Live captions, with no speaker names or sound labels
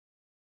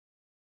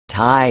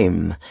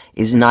Time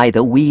is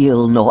neither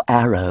wheel nor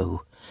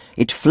arrow.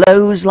 It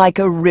flows like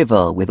a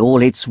river with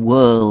all its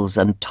whirls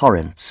and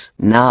torrents.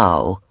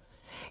 Now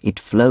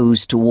it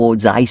flows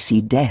towards icy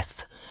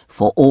death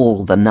for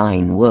all the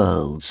 9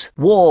 worlds.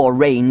 War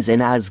reigns in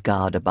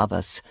Asgard above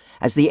us,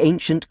 as the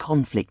ancient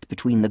conflict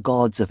between the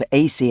gods of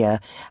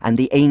Aesir and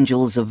the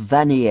angels of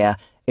Vanir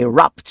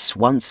erupts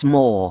once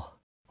more.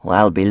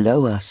 While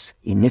below us,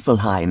 in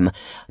Niflheim,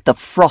 the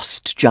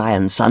frost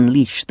giants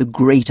unleash the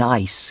great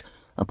ice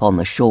upon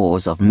the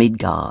shores of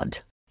Midgard.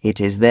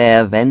 It is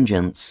their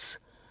vengeance,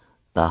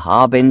 the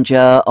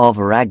harbinger of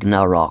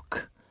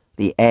Ragnarok,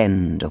 the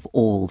end of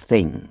all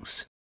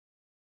things.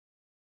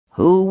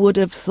 Who would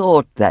have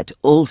thought that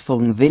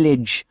Ulfung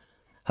village,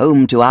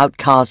 home to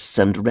outcasts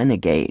and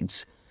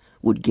renegades,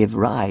 would give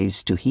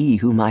rise to he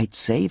who might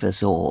save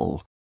us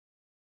all?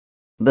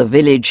 The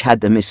village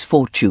had the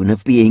misfortune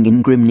of being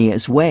in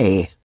Grimnir's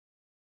way.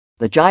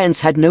 The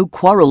giants had no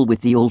quarrel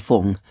with the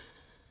Ulfung,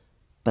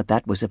 but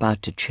that was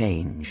about to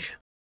change.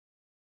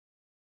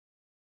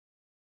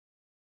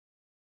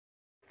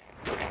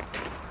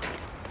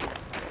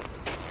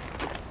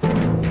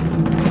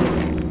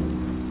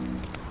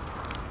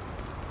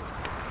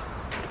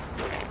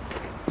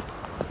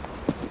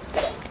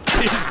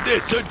 Is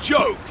this a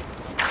joke?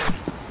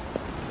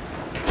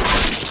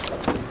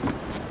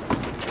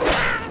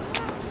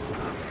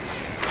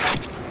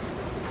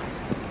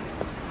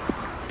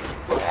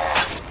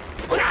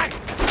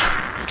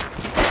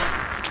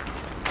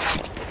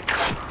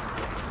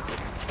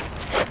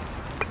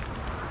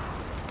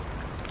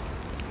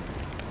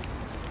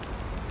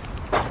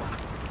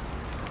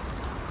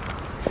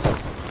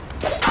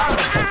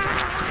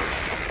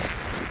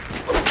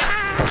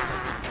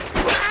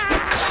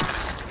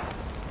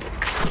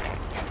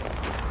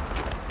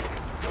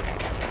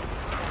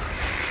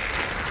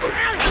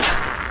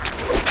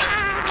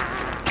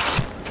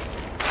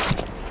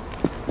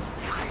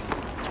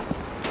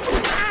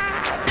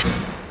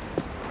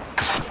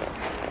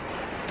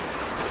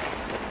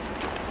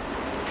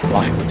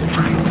 Why would the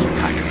giants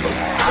attack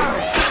us?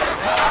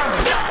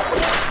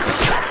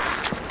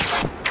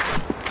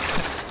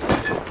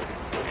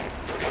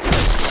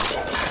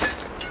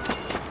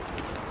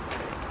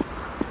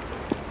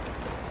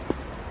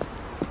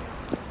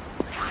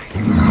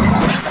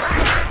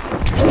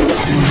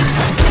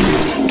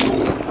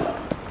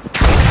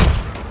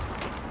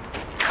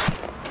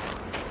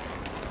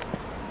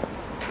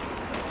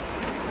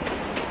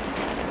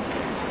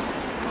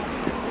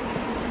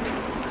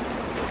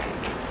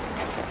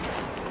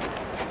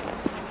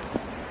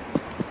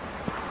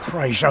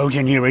 Praise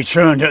Odin, you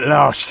returned at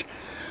last.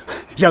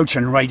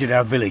 Jotan raided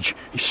our village.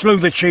 He slew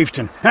the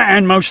chieftain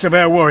and most of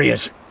our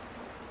warriors.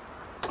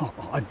 Oh,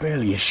 I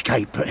barely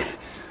escaped, but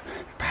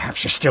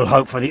perhaps there's still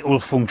hope for the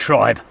Ulfung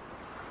tribe.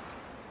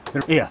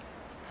 Here,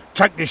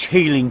 take this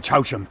healing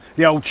totem.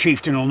 The old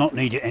chieftain will not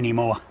need it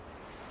anymore.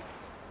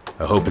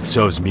 I hope it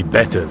serves me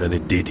better than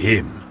it did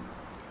him.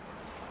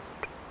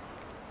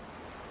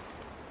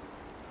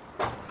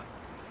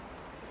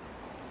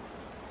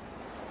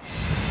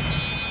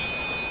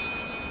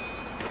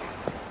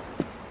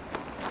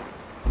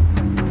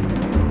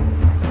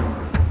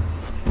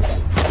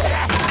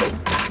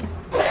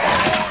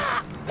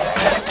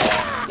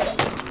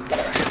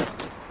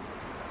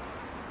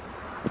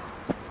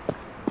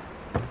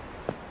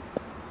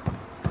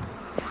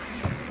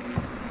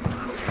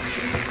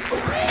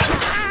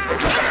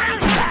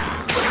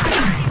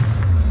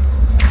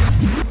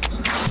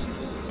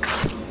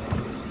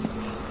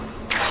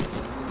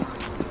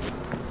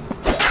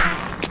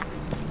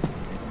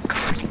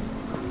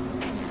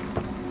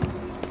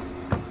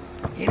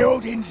 In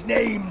Odin's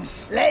name,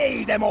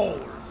 slay them all!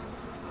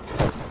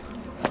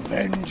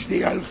 Avenge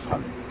the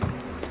Ulfung!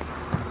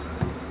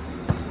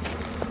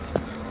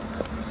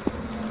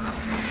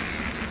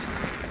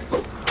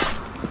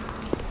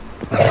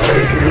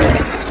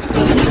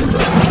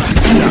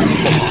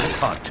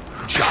 Hunt,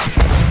 jump.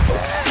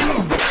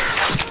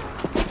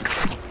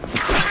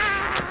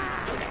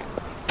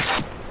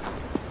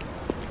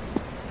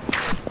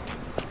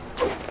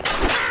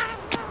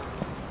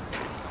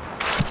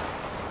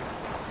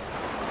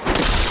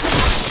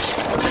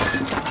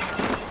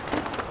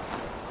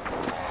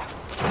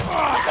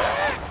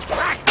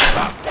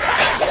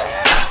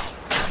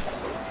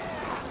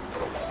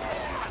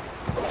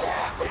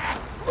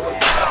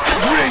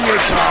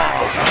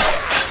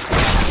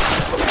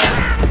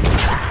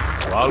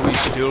 While we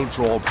still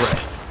draw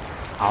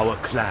breath, our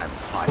clan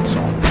fights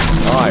on.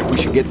 Aye, we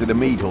should get to the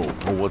mead hall,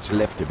 or what's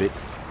left of it.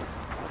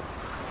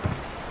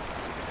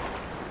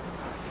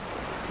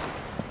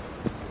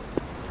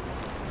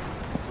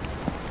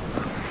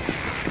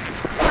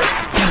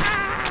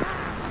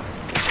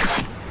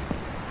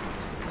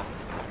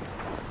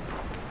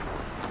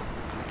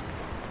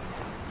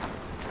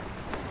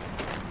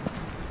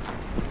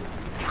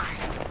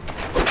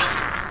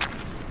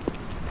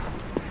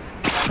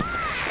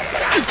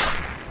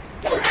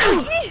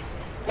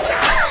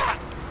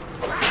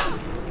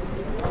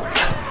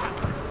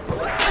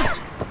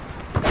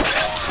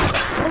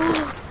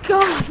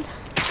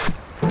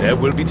 There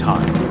will be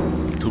time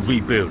to to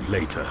rebuild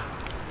later.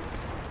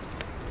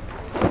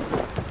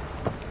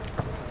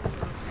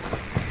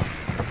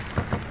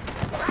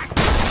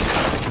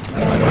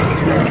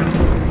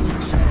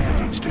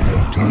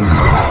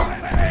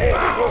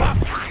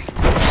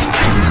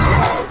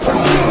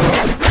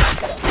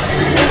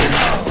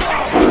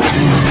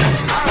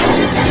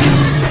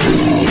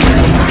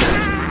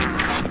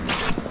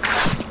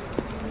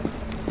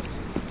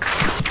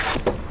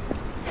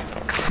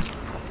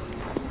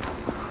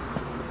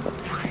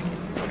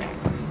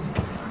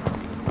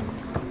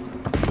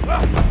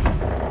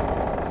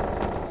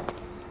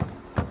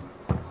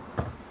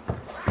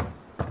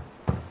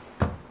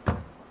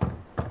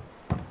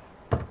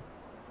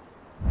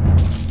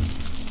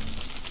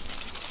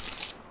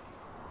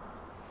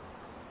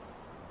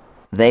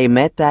 They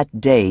met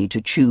that day to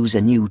choose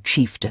a new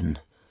chieftain,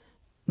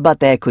 but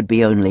there could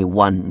be only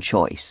one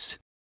choice.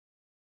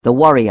 The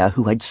warrior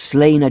who had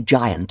slain a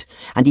giant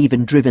and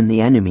even driven the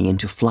enemy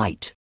into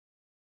flight.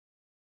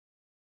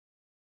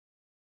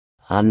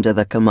 Under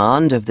the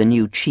command of the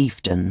new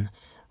chieftain,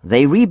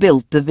 they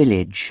rebuilt the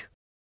village.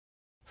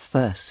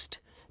 First,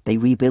 they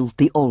rebuilt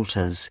the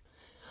altars,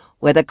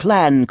 where the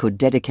clan could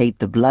dedicate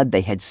the blood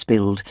they had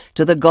spilled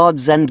to the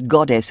gods and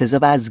goddesses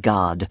of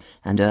Asgard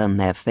and earn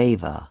their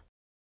favor.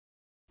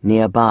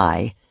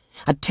 Nearby,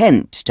 a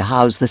tent to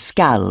house the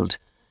Skald,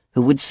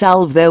 who would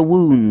salve their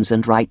wounds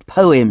and write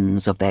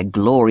poems of their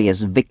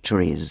glorious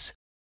victories.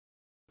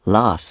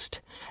 Last,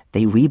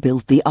 they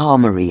rebuilt the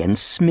armory and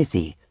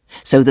smithy,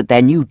 so that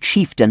their new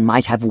chieftain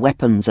might have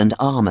weapons and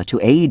armor to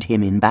aid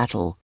him in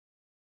battle.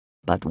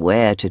 But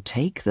where to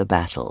take the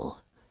battle?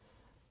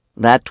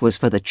 That was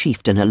for the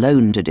chieftain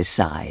alone to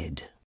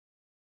decide.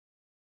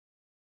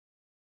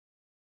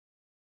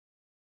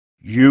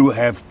 You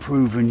have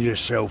proven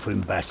yourself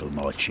in battle,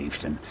 my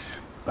chieftain.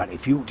 But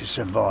if you're to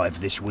survive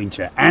this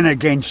winter and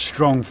against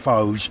strong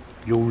foes,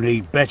 you'll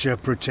need better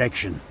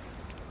protection.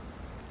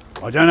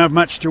 I don't have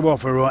much to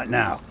offer right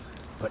now,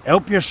 but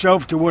help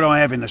yourself to what I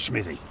have in the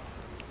smithy.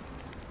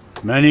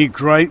 Many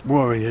great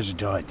warriors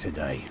died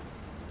today.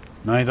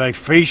 May they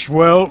feast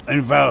well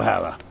in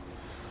Valhalla.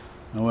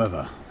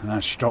 However,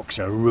 our stocks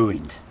are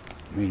ruined,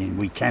 meaning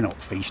we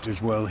cannot feast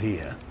as well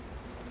here.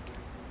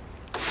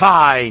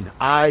 Fine,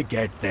 I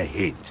get the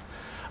hint.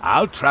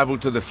 I'll travel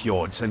to the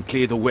fjords and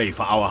clear the way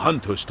for our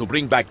hunters to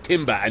bring back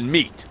timber and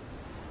meat.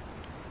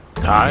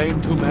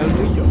 Time to melt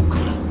the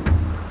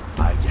yoke,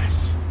 I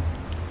guess.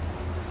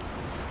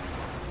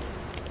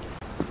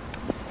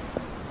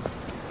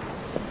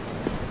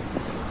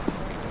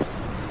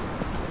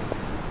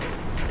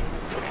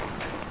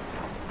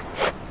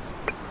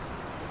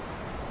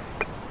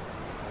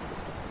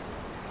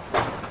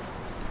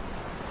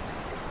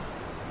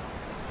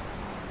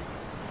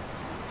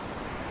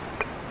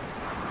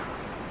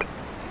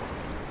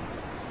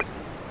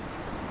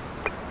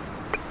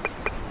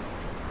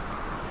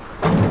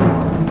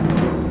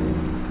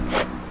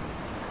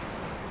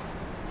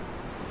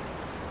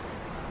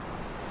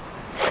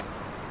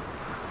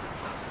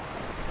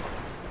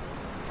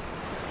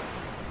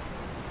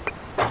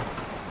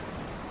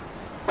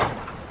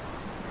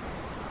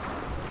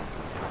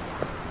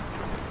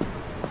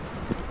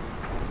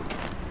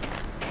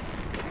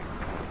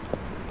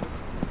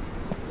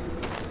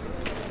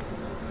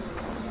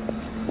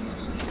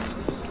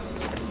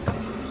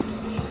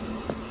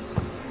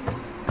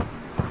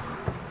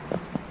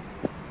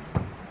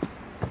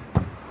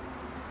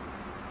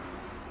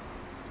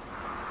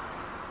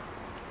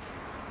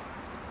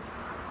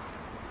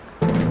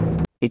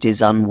 It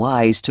is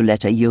unwise to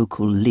let a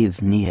yokel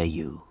live near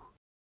you.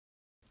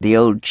 The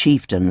old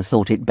chieftain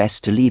thought it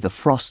best to leave a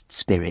frost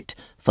spirit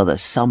for the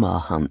summer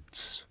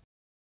hunts.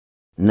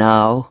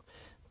 Now,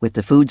 with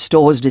the food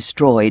stores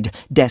destroyed,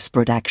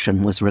 desperate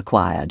action was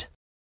required.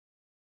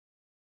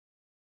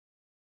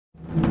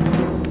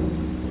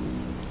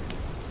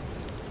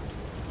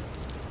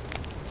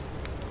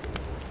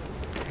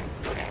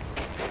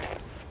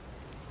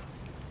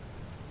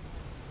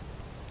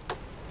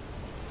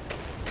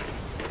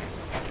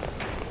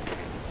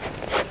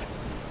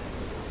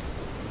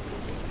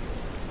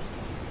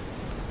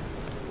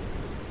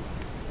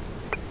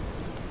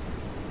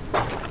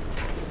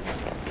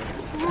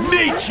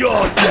 Meet your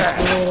death!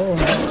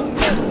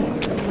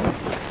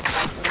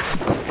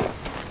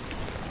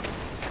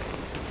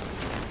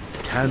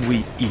 Can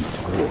we eat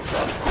water?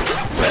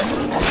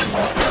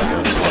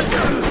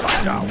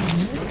 Find out.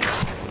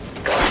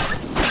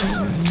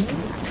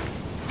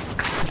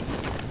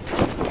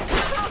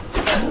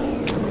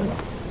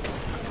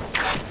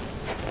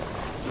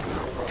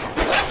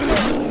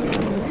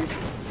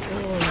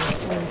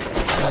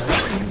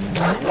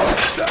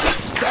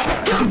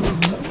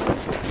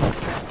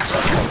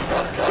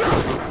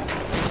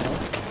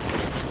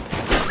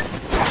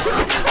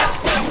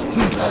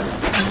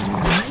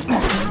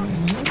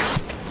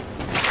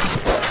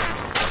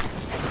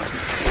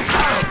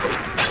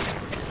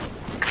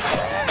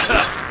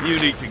 You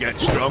need to get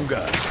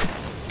stronger.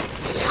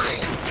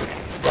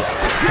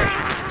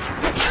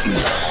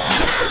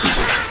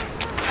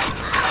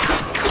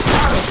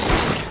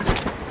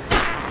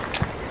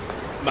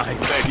 My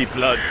very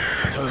blood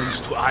turns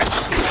to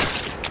ice.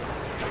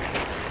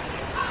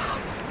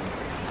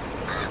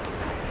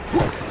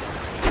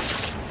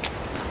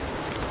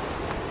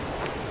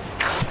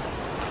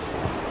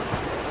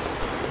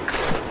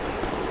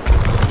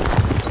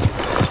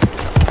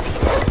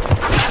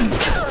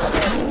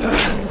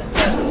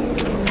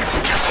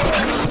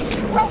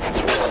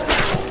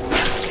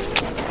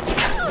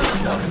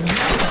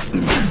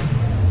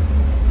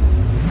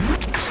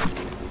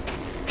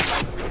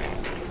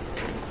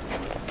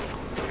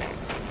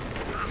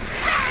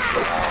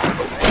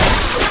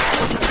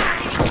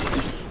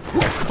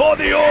 For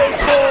the old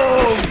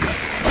home!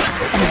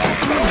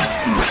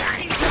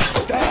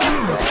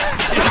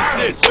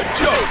 Is this a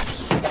joke?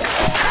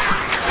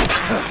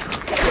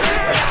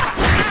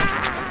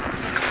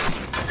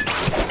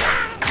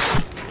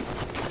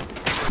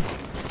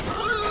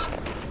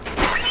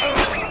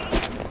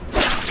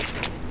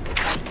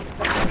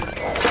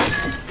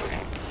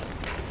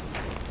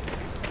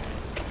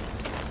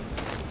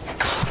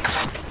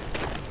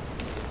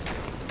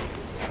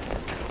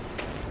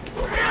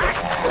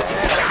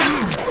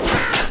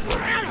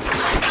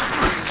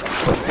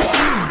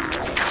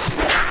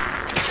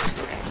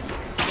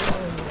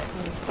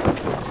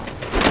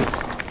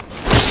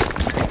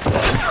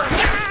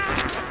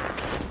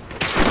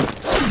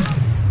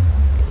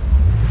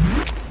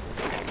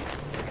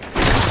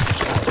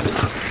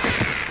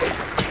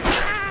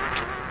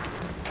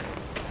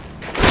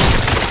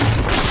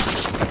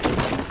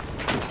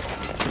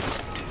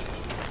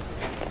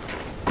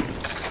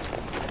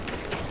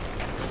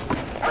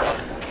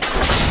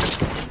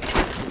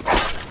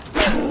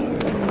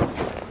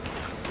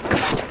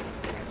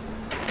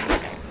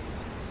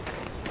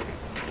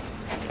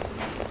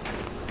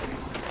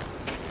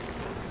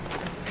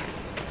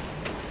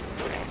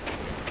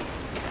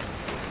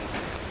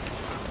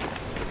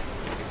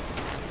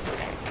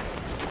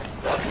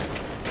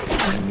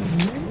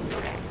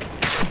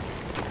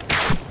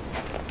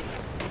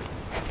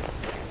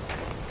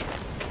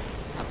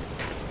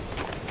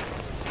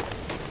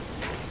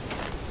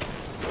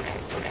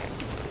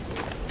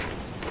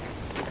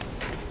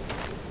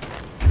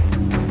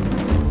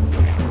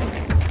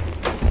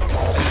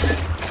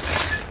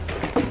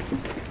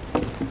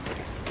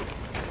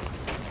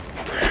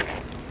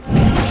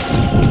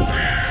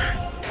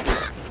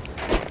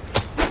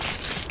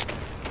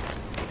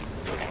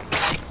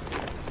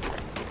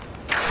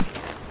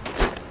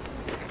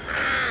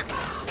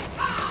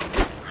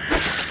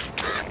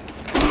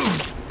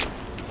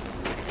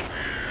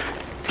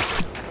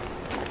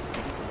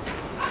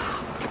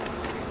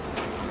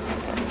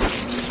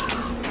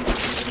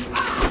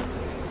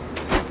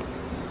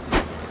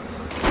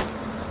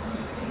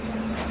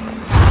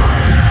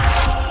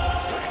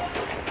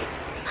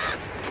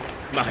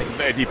 My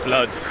very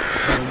blood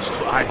turns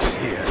to ice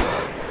here.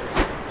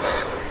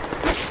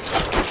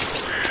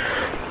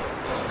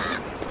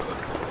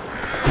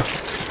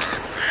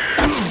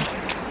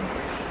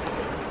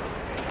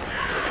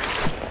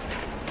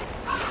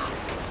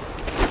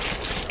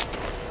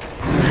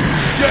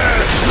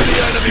 Death to the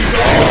enemy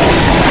god!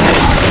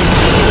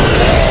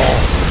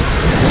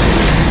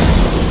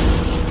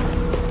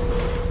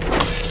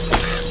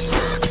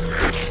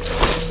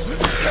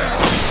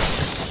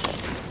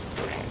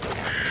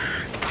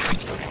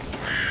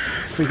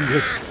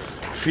 Fingers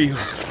feel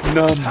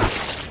numb.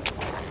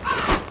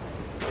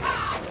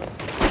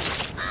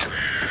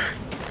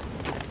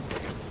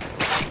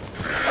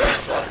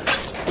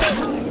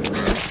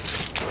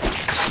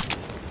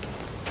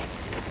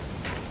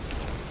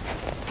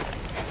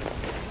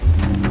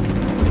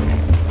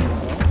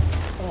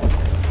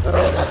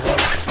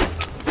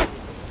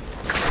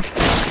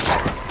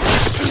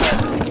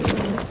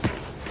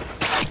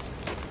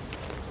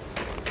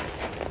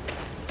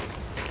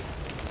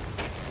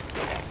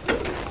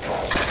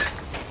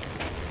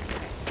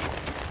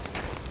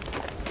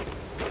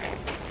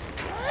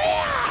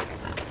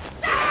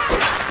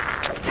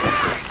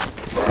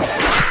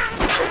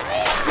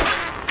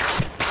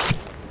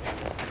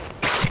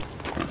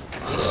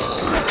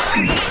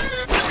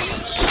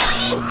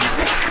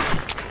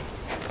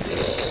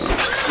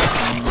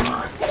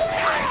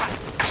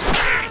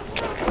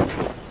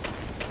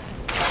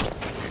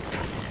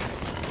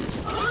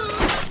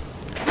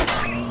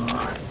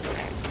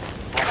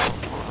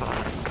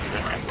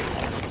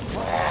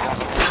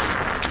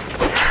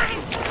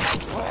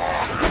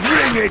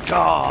 Bring it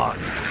on!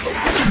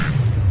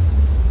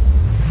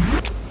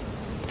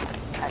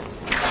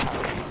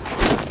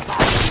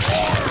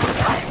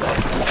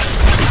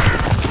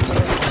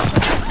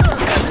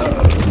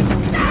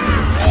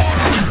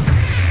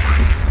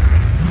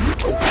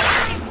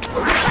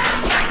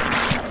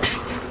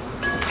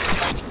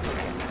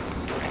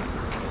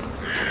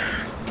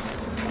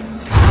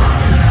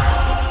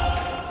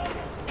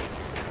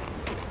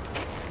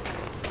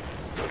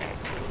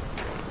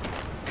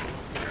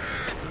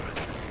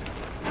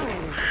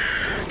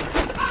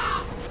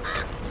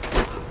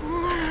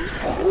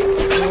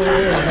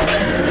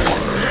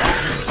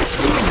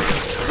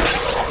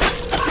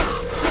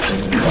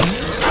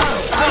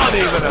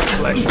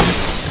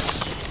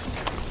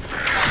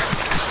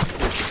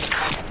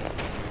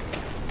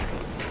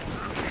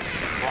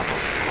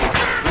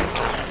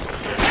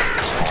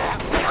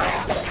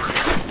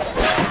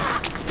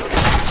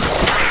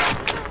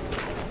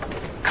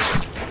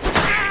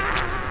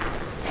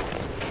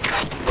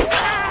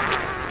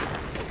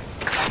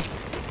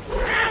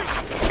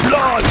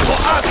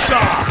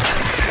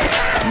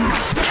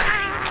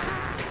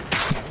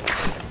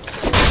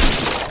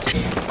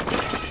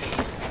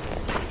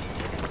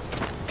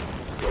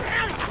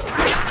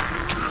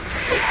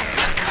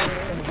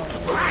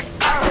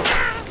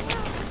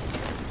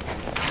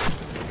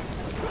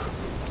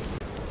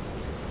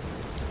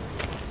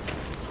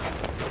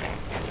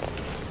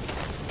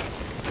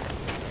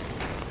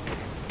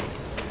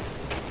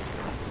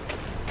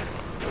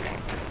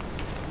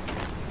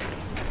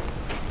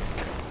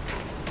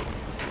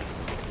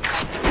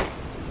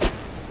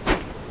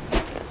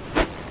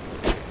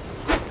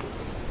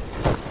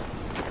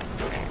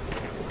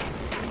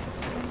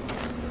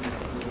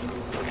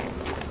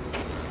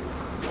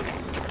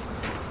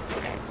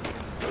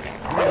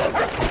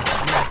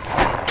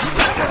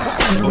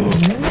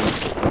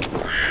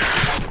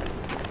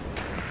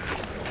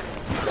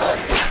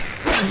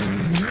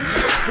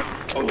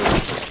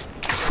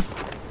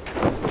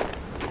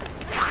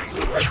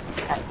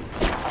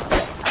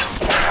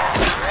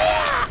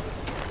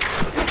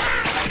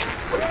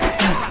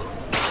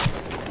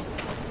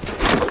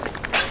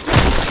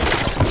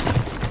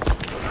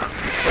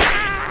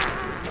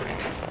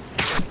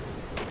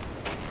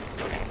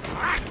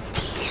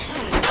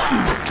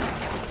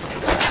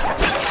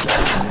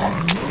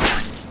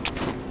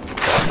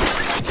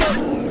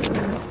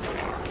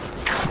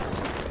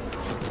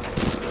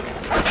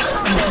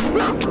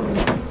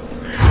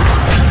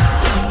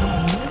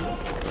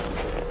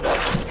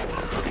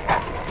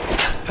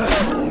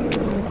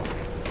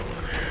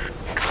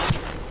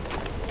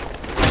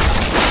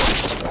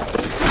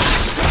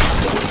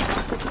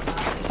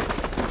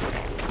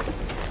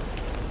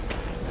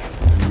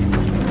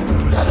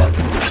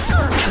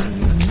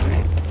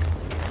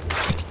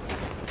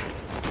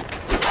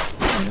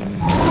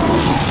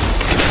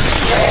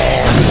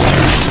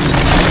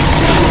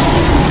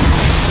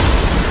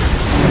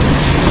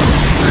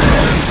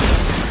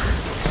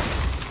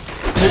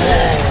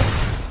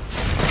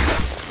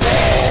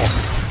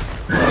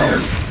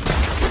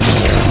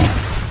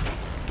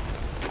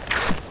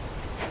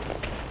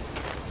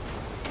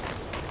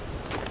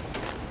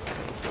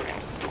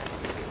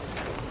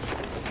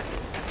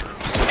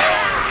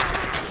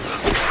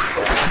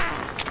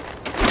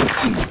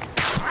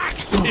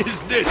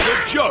 Is this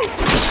a joke?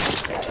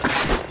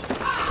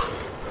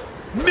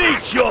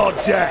 Meet your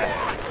death!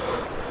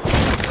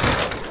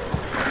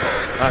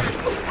 I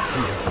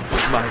feel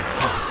my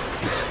heart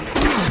fixing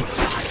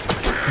inside my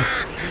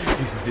chest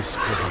in this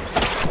place.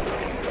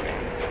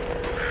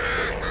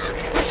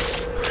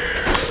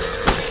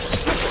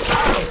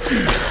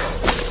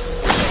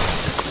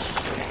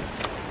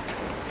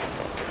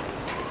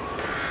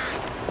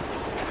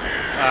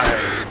 I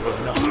will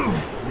not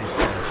live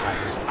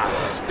Valheim's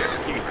eyes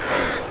defeat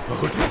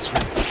Odin's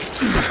wrath.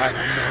 I am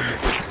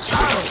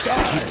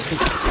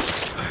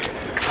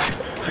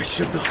I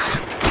should not.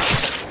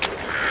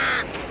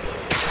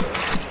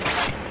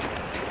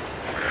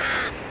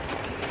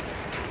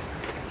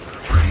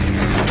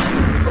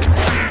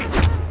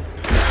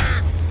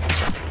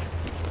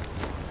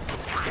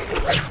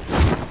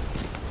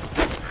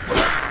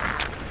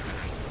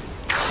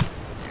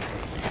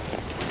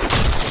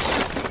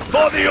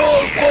 For the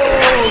old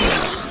bones!